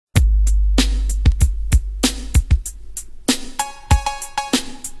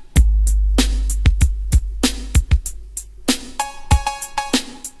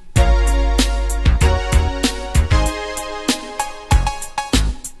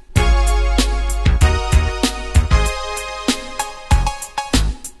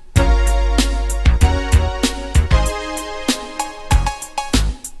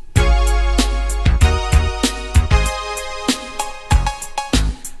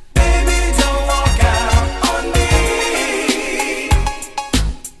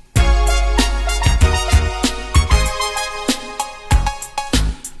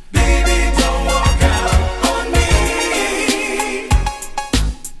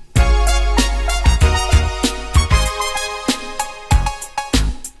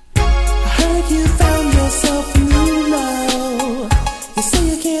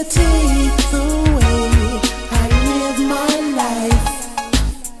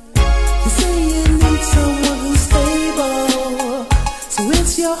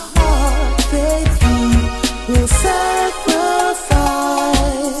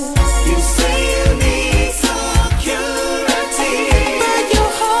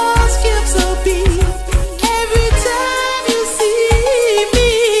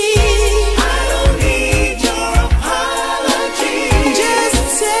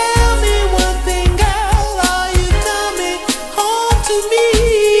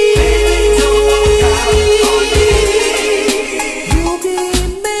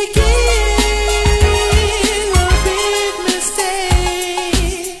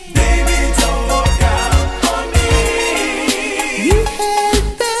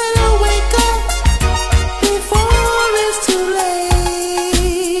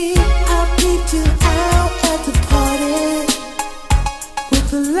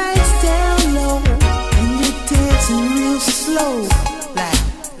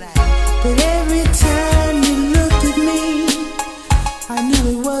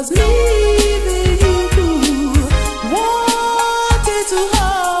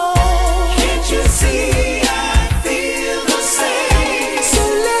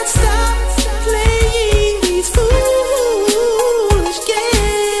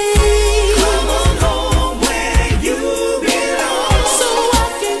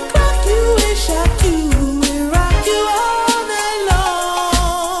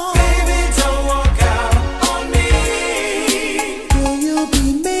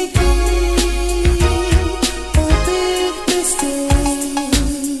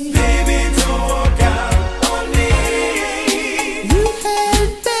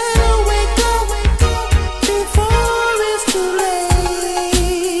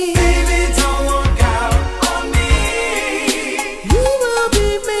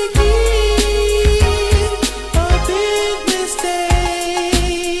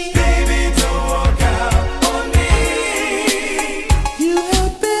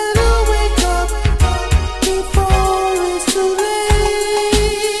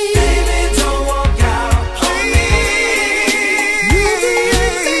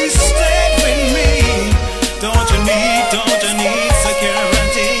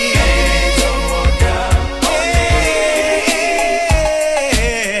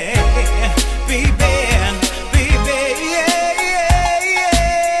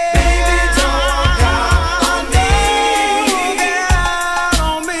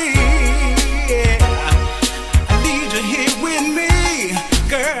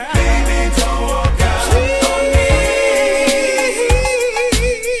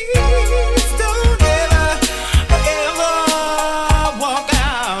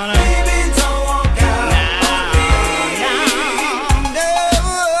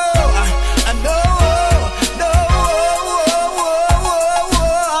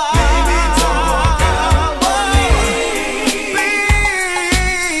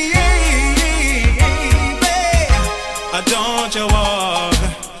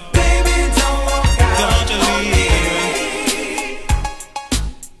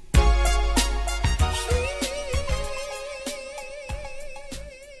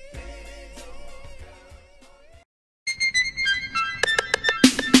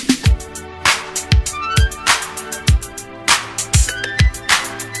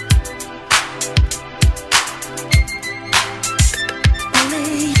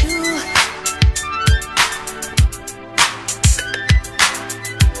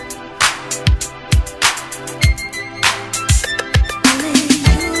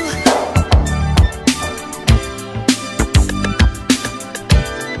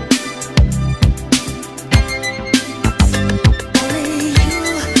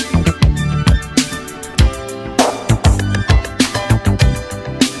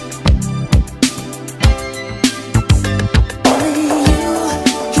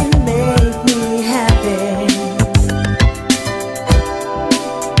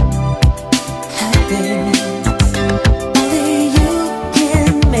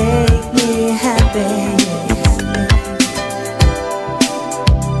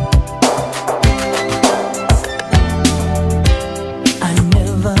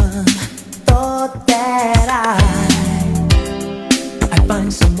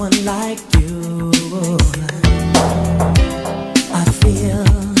find someone like you. I feel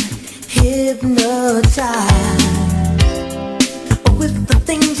hypnotized with the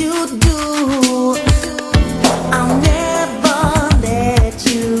things you do. I'll never let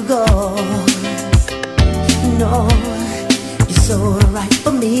you go. No, you're so right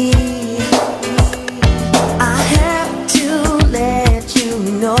for me. I have to let you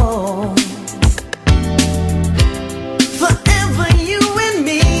know. Forever you and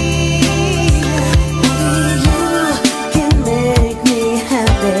me. You can make me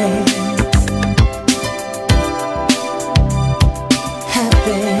happy.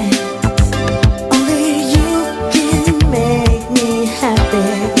 Happy. Only you can make me happy.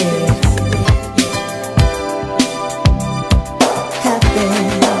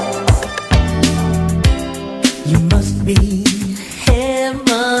 You must be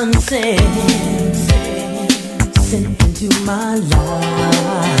heaven sent, sent into my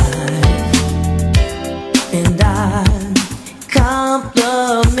life, and I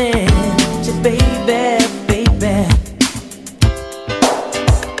compliment you, baby, baby.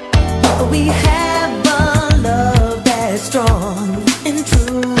 We have a love that's strong and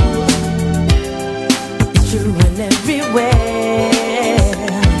true. It's true in every way.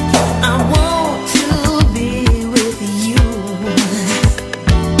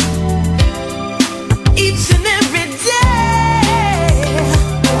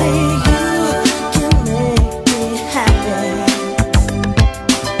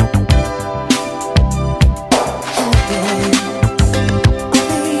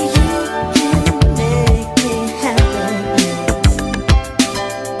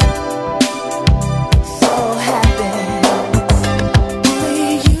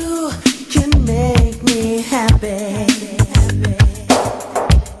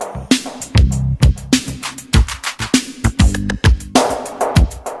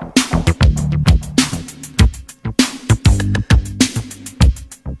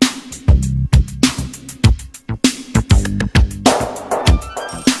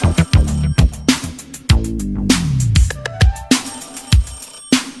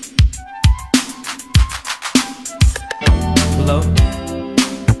 Hello?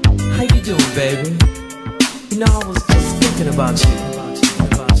 How you doing, baby? You know, I was just thinking about you.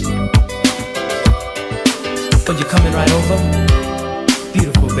 Oh, you coming right over?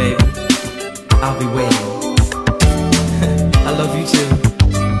 Beautiful, baby. I'll be waiting. I love you too.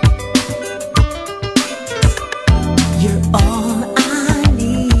 You're all I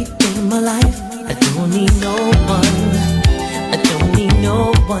need in my life. I don't need no one. I don't need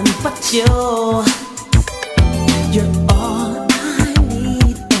no one but you. You're all I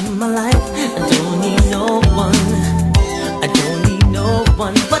need in my life. I don't need no one. I don't need no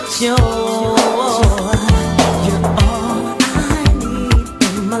one but you. You're all I need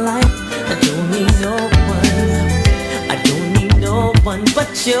in my life. I don't need no one. I don't need no one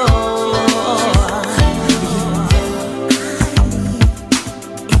but you.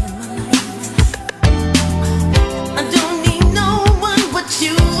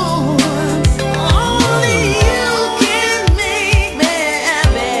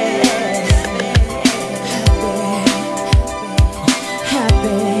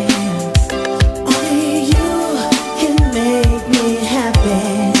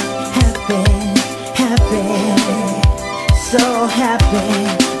 So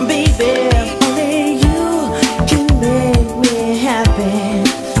happy, baby.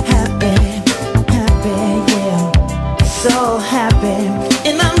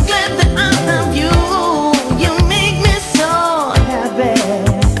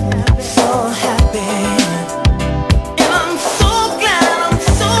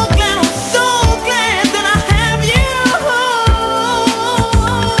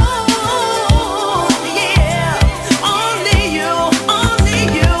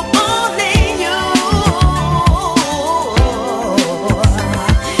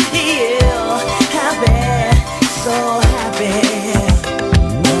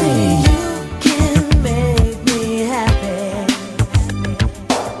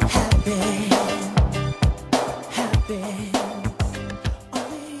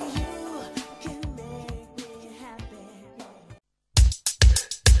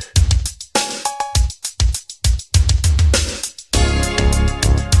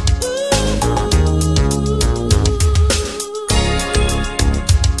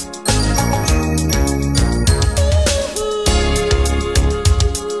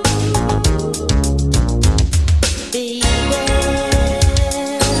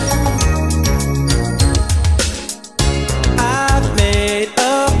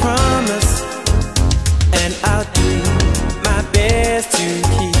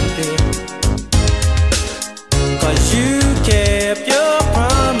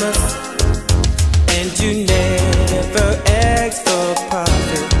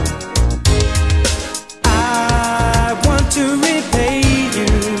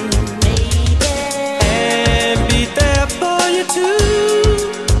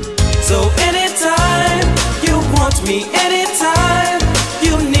 me anytime,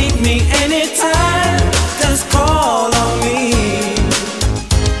 you need me anytime, just call on me.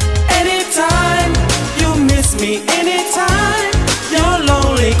 Anytime you miss me, anytime you're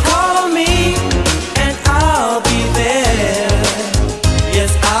lonely, call me and I'll be there.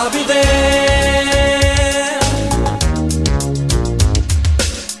 Yes, I'll be there.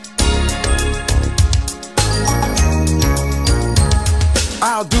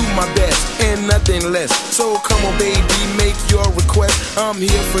 I'll do my best and nothing less. So come on baby, make your request. I'm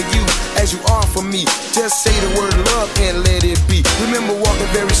here for you as you are for me. Just say the word love and let it be. Remember walking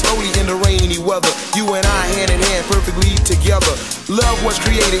very slowly in the rainy weather. You and I hand in hand perfectly together. Love was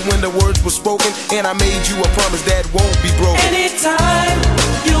created when the words were spoken, and I made you a promise that won't be broken. Anytime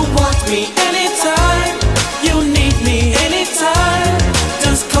you want me, anytime you need me, anytime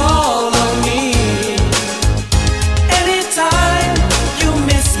just call on me. Anytime you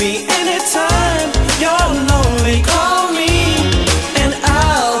miss me, anytime you're lonely, call me and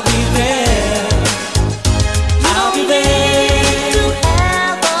I'll be there. I'll be there. To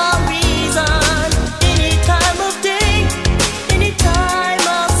have a reason, any time of day, any time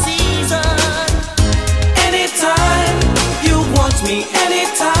of season. Anytime you want me,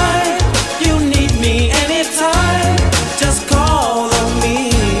 anytime you need me, anytime just call on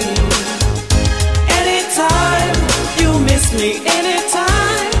me. Anytime you miss me,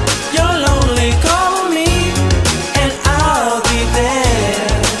 anytime you're lonely, call me and I'll be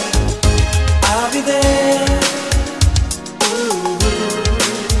there. I'll be there. Ooh.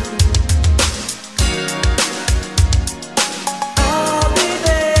 I'll be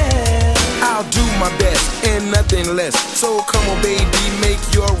there. I'll do my best and nothing less. So come on baby, make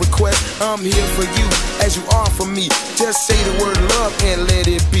your request. I'm here for you as you are for me. Just say the word love and let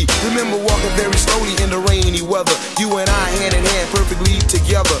it be. Remember walking very slowly in the rainy weather. You and I hand in hand perfectly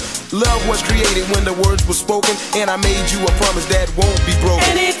together. Love was created when the words were spoken, and I made you a promise that won't be broken.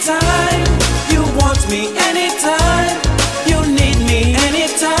 Anytime you want me, anytime you need me,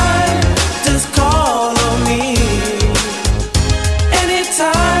 anytime just call on me.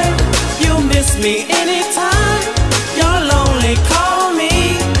 Anytime you miss me, anytime you're lonely, call me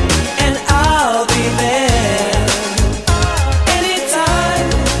and I'll be there. Anytime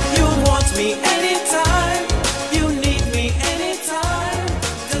you want me, anytime you need me, anytime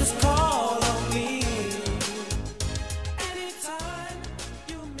just call on me. Anytime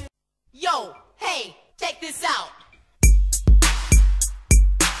you miss. Yo, hey, check this out.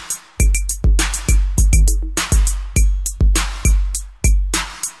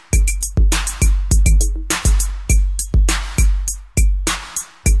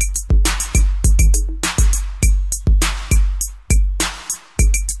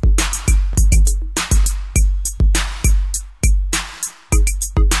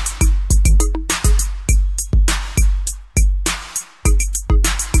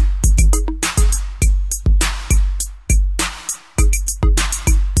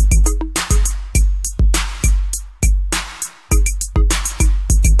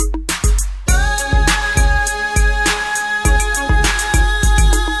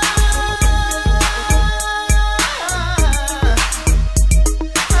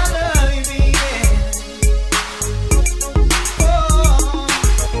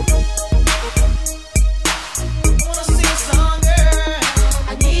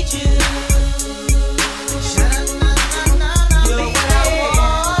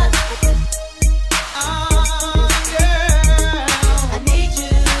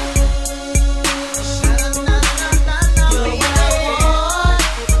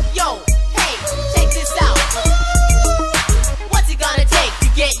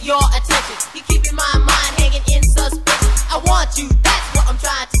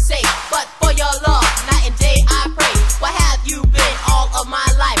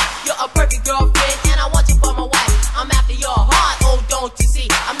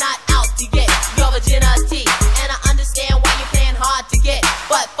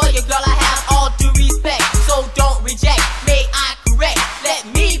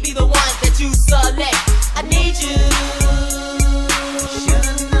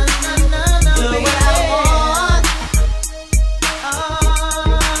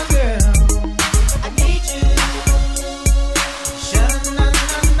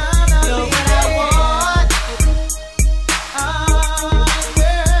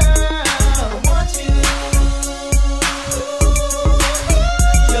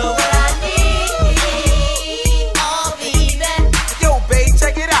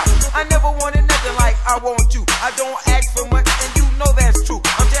 I want you. I don't ask for much, and you know that's true.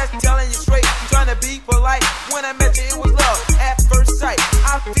 I'm just telling you straight, trying to be polite. When I met you, it was love at first sight.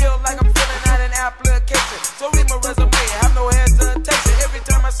 I feel like I'm filling out an application, so read my resume.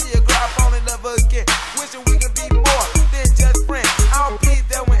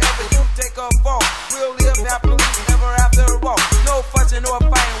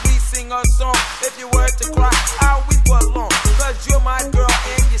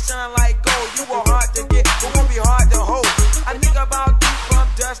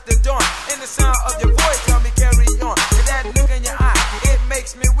 dusk to dawn. And the sound of your voice tell me carry on. And that look in your eye, it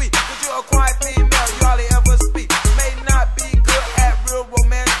makes me weak. Cause you're a quiet female, you hardly ever speak. May not be good at real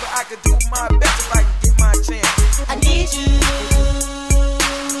romance, but I could do my best if I can get my chance. I need you.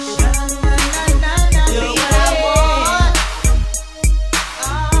 You're what I want.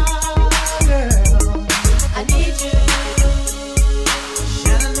 Oh, girl. I need you.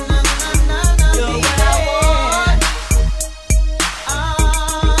 You're what I want. Oh,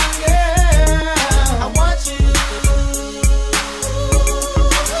 girl. I want you.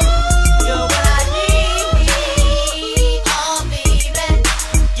 You're what I need. Oh, baby.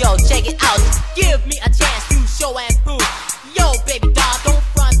 Yo, check it out. Give me a chance to show and prove. Yo, baby doll, don't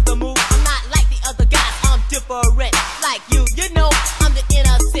front the move. I'm not like the other guys, I'm different. Like you know, I'm the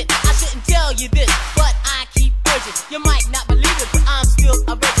innocent. I shouldn't tell you this, but I keep urging. You might not believe it, but I'm still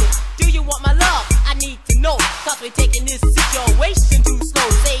a virgin. Do you want my love? I need to know. Cause we're taking this situation too slow.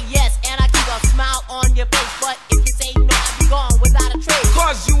 Say yes, and I keep a smile on your face. But if you say no, I'll be gone without a trace.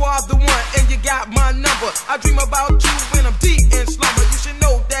 Cause you are the one and you got my number. I dream about you when I'm deep in slumber. You should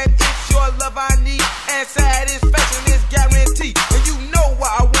know that it's your love I need, and satisfaction is guaranteed. And you know why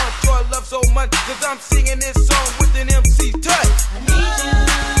I want your love so much, cause I'm singing this song with an MC touch. I need you.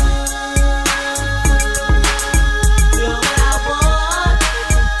 You're what I want.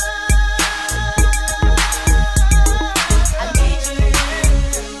 I need you.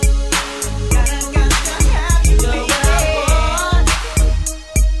 Gotta have you. You're what I want.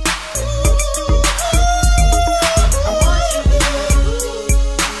 I want you.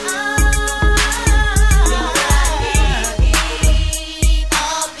 You're what I need.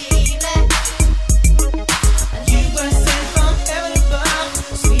 Oh, baby. You were sent from heaven above,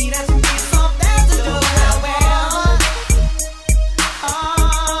 sweet as me, soft as the dough. I want. Oh,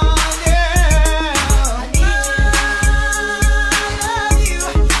 girl. I need you. I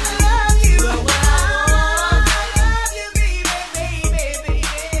love you. You're what I want. I love you, baby, baby, baby.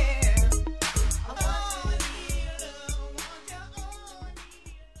 I want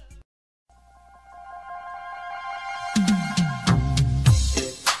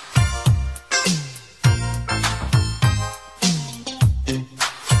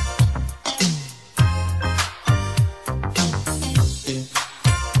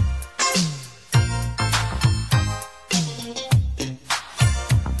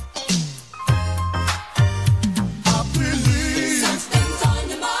I believe something's on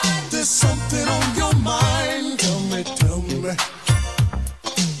your mind. there's something on your mind. Tell me,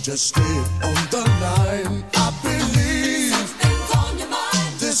 just stay on the line. I believe Something's on your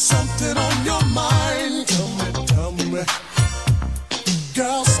mind. there's something on your mind. Tell me,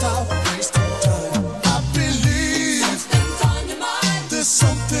 girl, stop wasting time. I believe Something's on your mind. there's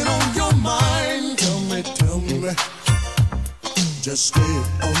something on your mind. Tell me, just stay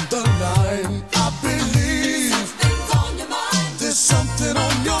on the line. I believe Something's on your mind. there's something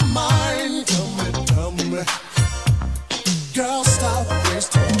on your mind. Tell me, girl, stop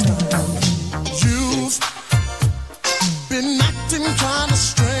wasting time. You've been acting kinda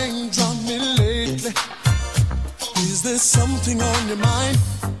strange on me lately. Is there something on your mind?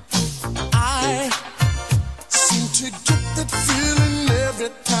 I seem to get that feeling every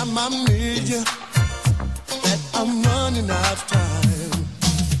time I'm near you, that I'm running out of time.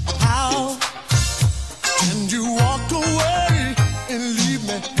 How can you walk away and leave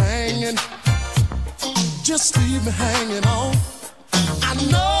me hanging? Just leave me hanging on. I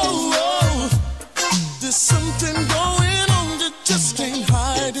know there's something going on that just can't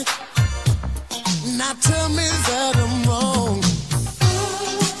hide it. Now tell me that I'm wrong.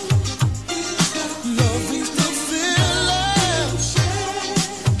 Love is the feeling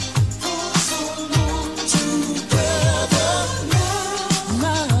together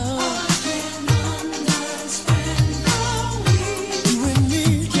now. You and me,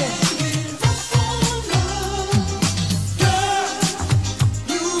 yeah. Girl,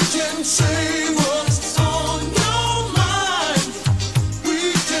 you can say what's on your mind.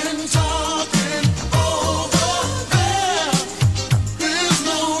 We can talk it over.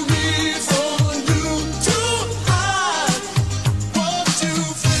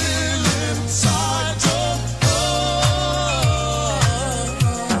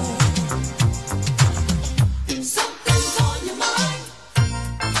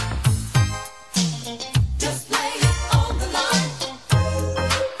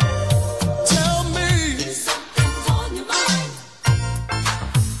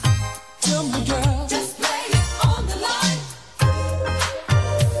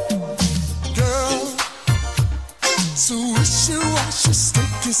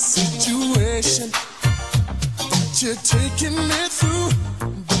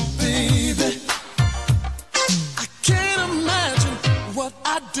 but baby, I can't imagine what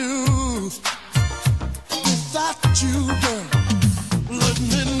I'd do without you, girl. Let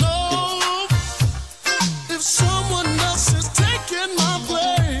me know if someone else is taking my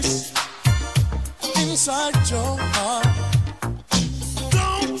place inside your heart.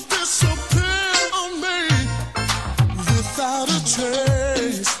 Don't disappear on me without a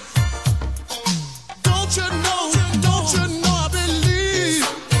trace. Don't you know I believe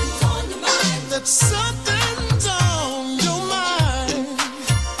that something's on your mind.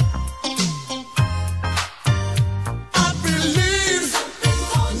 I believe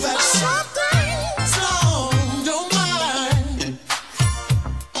that something's on your mind.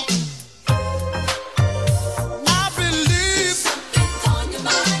 I believe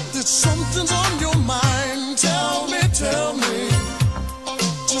that something's on your mind. Tell me,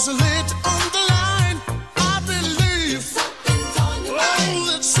 just lay it on the line. I believe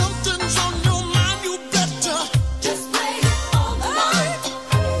that something's on your mind. You better just lay it on the line.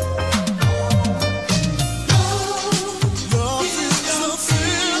 Love is the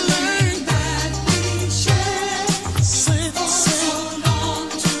feeling that we share. Say so long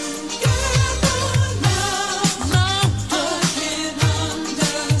together now. I can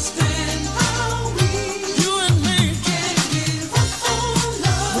understand how you and me can give up on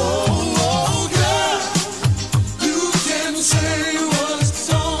love. Oh, girl, you can say what's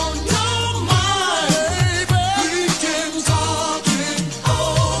on your mind, baby. We can talk it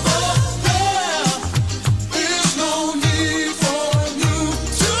over there. There's no need for you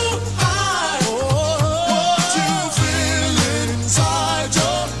to hide what you feel inside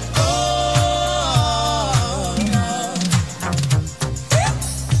your heart.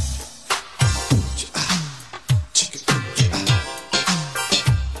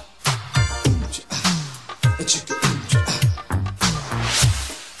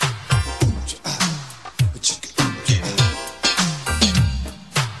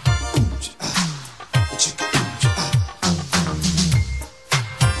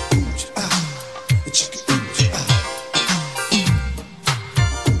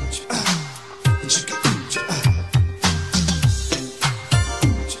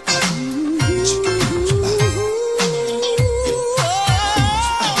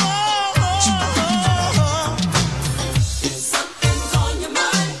 Something's on your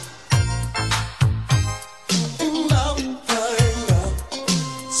mind.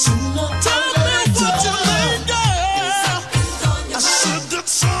 Tell me what you think, girl. I said that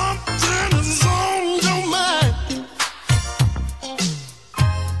something is on your mind.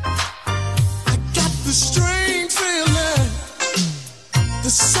 I got the strength.